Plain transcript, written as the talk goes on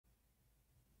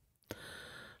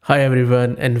Hi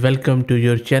everyone and welcome to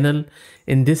your channel.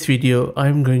 In this video,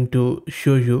 I'm going to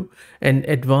show you an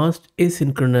advanced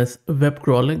asynchronous web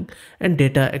crawling and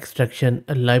data extraction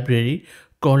library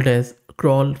called as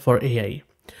Crawl4AI.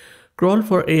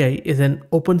 Crawl4AI is an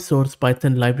open source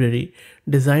Python library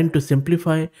designed to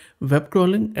simplify web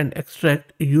crawling and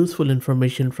extract useful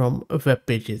information from web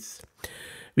pages.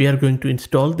 We are going to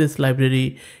install this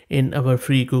library in our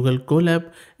free Google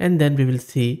Colab, and then we will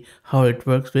see how it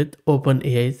works with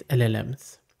OpenAI's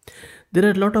LLMs. There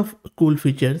are a lot of cool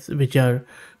features which are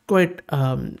quite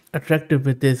attractive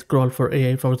with this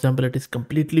Crawl4AI. For example, it is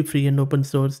completely free and open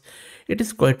source. It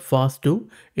is quite fast too.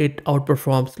 It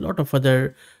outperforms a lot of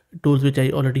other tools which I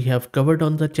already have covered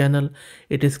on the channel.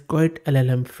 It is quite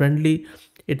LLM friendly.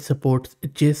 It supports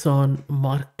JSON,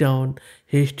 Markdown,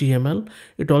 HTML.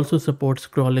 It also supports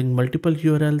crawling multiple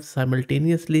URLs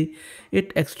simultaneously.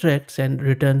 It extracts and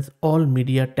returns all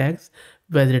media tags,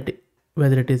 whether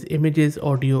it is images,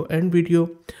 audio, and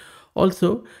video.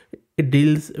 Also, it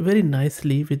deals very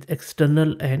nicely with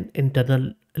external and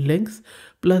internal links.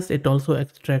 Plus, it also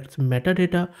extracts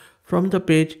metadata from the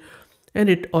page, and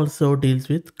it also deals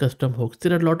with custom hooks.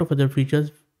 There are a lot of other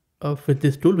features with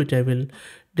this tool which I will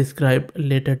describe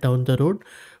later down the road.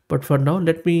 But for now,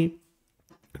 let me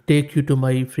take you to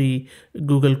my free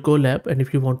Google Colab, and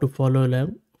if you want to follow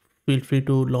along, feel free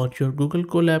to launch your Google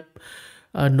Colab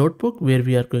notebook where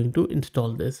we are going to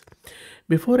install this.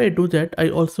 Before I do that, I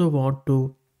also want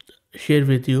to share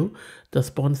with you the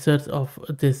sponsors of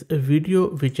this video,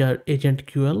 which are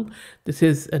AgentQL. This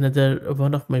is another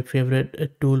one of my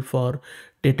favorite tool for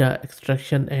data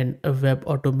extraction and web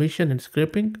automation and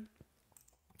scraping.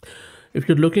 If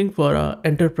you're looking for a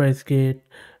enterprise grade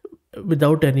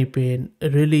without any pain,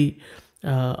 really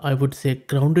I would say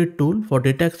grounded tool for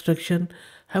data extraction,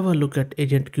 have a look at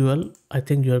AgentQL. I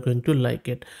think you are going to like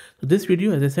it. So this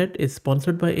video, as I said, is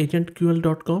sponsored by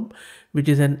agentql.com, which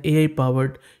is an AI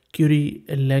powered query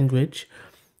language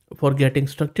for getting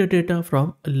structured data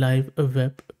from live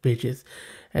web pages.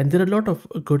 And there are a lot of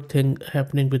good things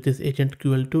happening with this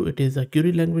AgentQL too. It is a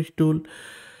query language tool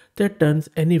that turns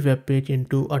any web page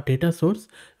into a data source.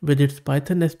 With its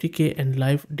Python SDK and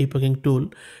live debugging tool,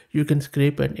 you can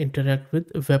scrape and interact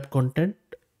with web content.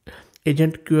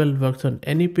 AgentQL works on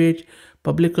any page,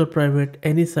 public or private,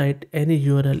 any site, any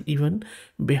URL, even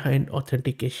behind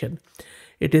authentication.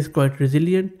 It is quite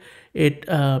resilient. It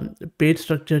page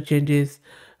structure changes,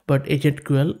 but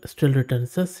AgentQL still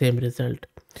returns the same result.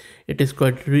 It is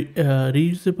quite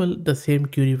reusable. The same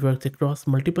query works across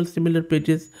multiple similar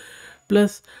pages.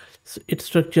 Plus, it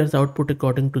structures output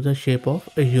according to the shape of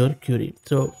your query.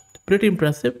 So pretty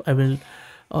impressive.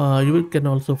 You can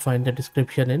also find the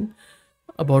description in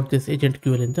about this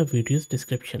AgentQL in the video's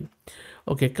description.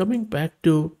 Okay, coming back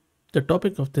to the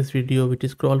topic of this video, which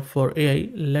is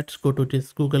Crawl4AI, let's go to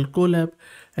this Google Colab,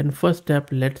 and first step,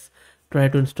 let's try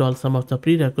to install some of the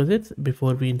prerequisites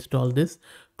before we install this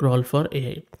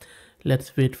Crawl4AI.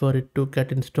 Let's wait for it to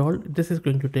get installed. This is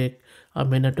going to take a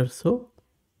minute or so.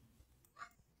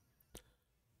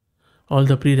 All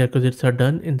the prerequisites are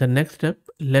done. In the next step,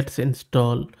 let's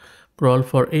install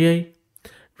Crawl4AI.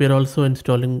 We're also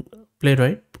installing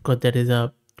Playwright because that is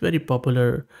a very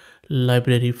popular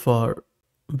library for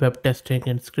web testing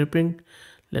and scripting.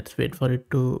 Let's wait for it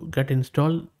to get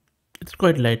installed. It's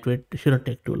quite lightweight, it shouldn't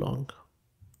take too long.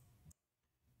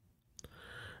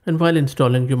 And while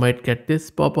installing, you might get this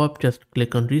pop-up. Just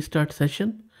click on restart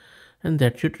session and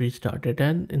that should restart it,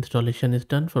 and installation is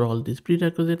done for all these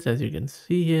prerequisites. As you can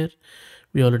see here,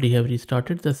 we already have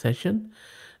restarted the session.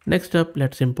 Next up,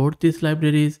 let's import these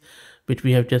libraries which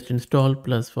we have just installed.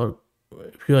 Plus, for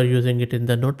if you are using it in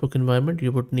the notebook environment,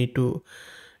 you would need to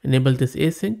enable this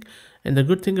async. And the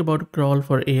good thing about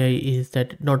Crawl4AI is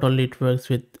that not only it works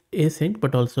with async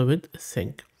but also with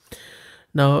sync.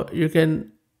 Now you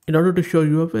can, in order to show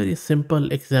you a very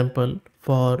simple example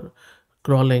for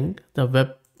crawling the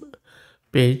web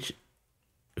page,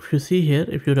 if you see here,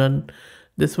 if you run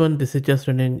this one, this is just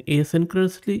running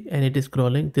asynchronously and it is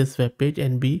crawling this web page,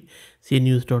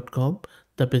 nbcnews.com,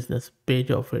 the business page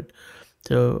of it.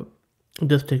 So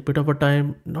just take a bit of a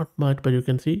time, not much, but you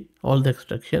can see all the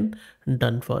extraction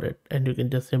done for it, and you can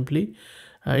just simply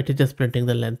it is just printing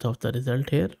the length of the result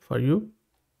here for you.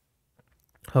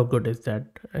 How good is that?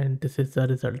 And this is the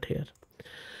result here.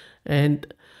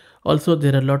 And also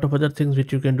there are a lot of other things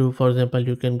which you can do. For example,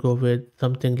 you can go with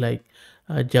something like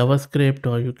JavaScript,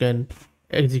 or you can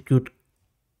execute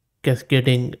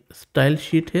cascading style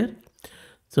sheet here.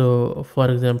 So for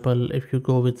example, if you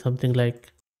go with something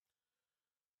like,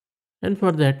 and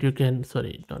for that you can,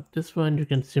 sorry, not this one, you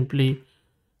can simply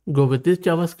go with this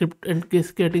JavaScript and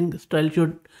cascading style sheet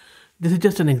This is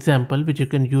just an example which you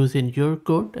can use in your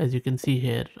code. As you can see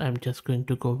here, I'm just going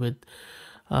to go with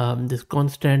this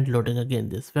constant loading again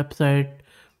this website,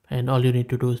 and all you need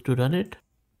to do is to run it.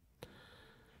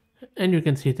 And you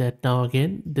can see that now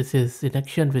again, this is in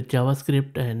action with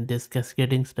JavaScript and this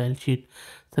cascading style sheet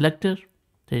selector.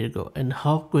 There you go. And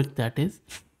how quick that is.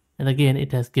 And again,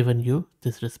 it has given you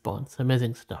this response.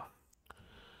 Amazing stuff.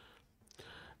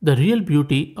 The real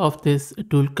beauty of this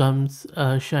tool comes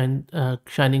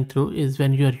shining through is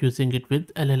when you are using it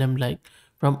with LLM like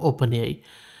from OpenAI.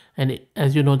 And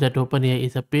as you know that OpenAI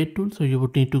is a paid tool, so you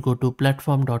would need to go to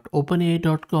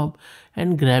platform.openai.com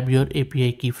and grab your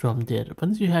API key from there.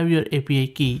 Once you have your API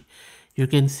key, you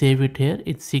can save it here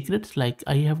in secrets like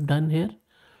I have done here.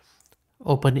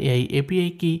 OpenAI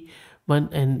API key one,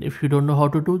 and if you don't know how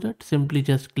to do that, simply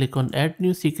just click on add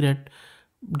new secret,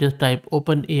 just type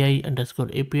OpenAI underscore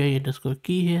API underscore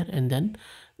key here, and then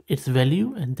its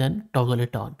value, and then toggle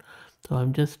it on. So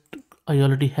I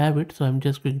already have it, so I'm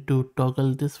just going to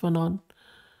toggle this one on.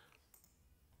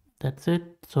 That's it.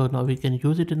 So now we can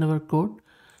use it in our code.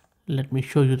 Let me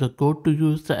show you the code to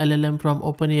use the LLM from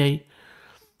OpenAI,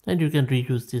 and you can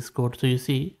reuse this code. So you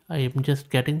see, I am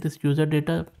just getting this user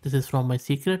data. This is from my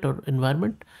secret or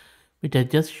environment, which I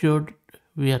just showed.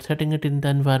 We are setting it in the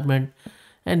environment,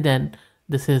 and then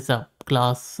this is a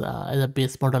class as a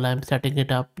base model. I'm setting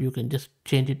it up. You can just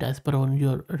change it as per on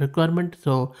your requirement.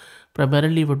 So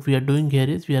primarily what we are doing here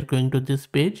is we are going to this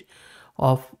page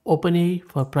of OpenAI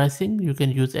for pricing. You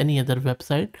can use any other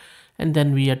website, and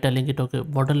then we are telling it, okay,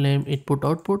 model name, input,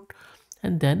 output,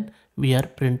 and then we are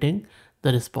printing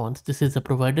the response. This is the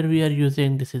provider we are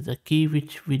using. This is a key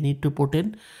which we need to put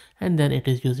in, and then it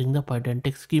is using the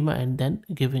Pydantic schema and then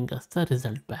giving us the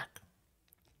result back.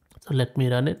 So let me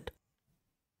run it,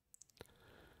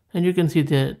 and you can see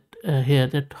that here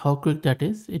that how quick that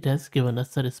is. It has given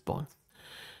us the response.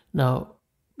 Now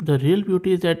the real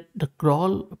beauty is that the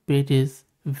crawl page is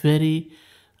very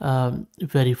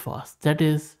fast. That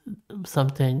is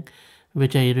something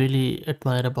which I really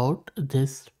admire about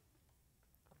this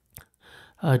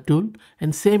tool.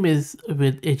 And same is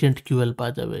with AgentQL,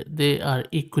 by the way. They are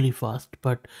equally fast,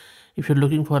 but if you're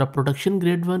looking for a production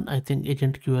grade one, I think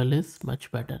AgentQL is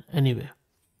much better. Anyway,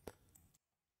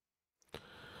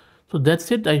 so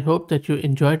that's it. I hope that you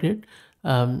enjoyed it.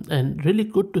 And really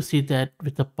good to see that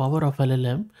with the power of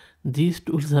LLM, these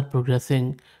tools are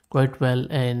progressing quite well,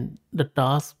 and the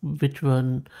tasks which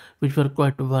were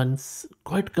quite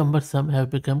cumbersome have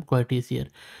become quite easier.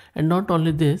 And not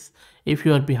only this, if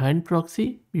you are behind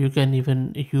proxy, you can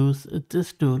even use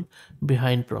this tool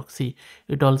behind proxy.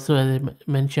 It also, as I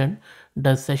mentioned,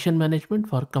 does session management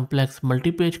for complex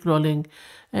multi-page crawling,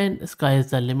 and sky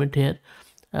is the limit here.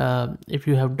 If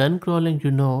you have done crawling, you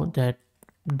know that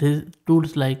these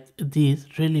tools like these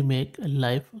really make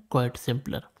life quite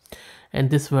simpler, and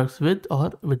this works with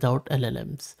or without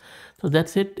LLMs. So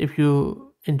that's it. If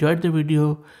you enjoyed the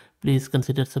video, please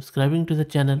consider subscribing to the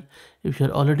channel. If you're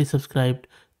already subscribed,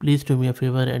 please do me a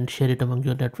favor and share it among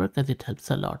your network, as it helps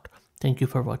a lot. Thank you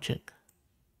for watching.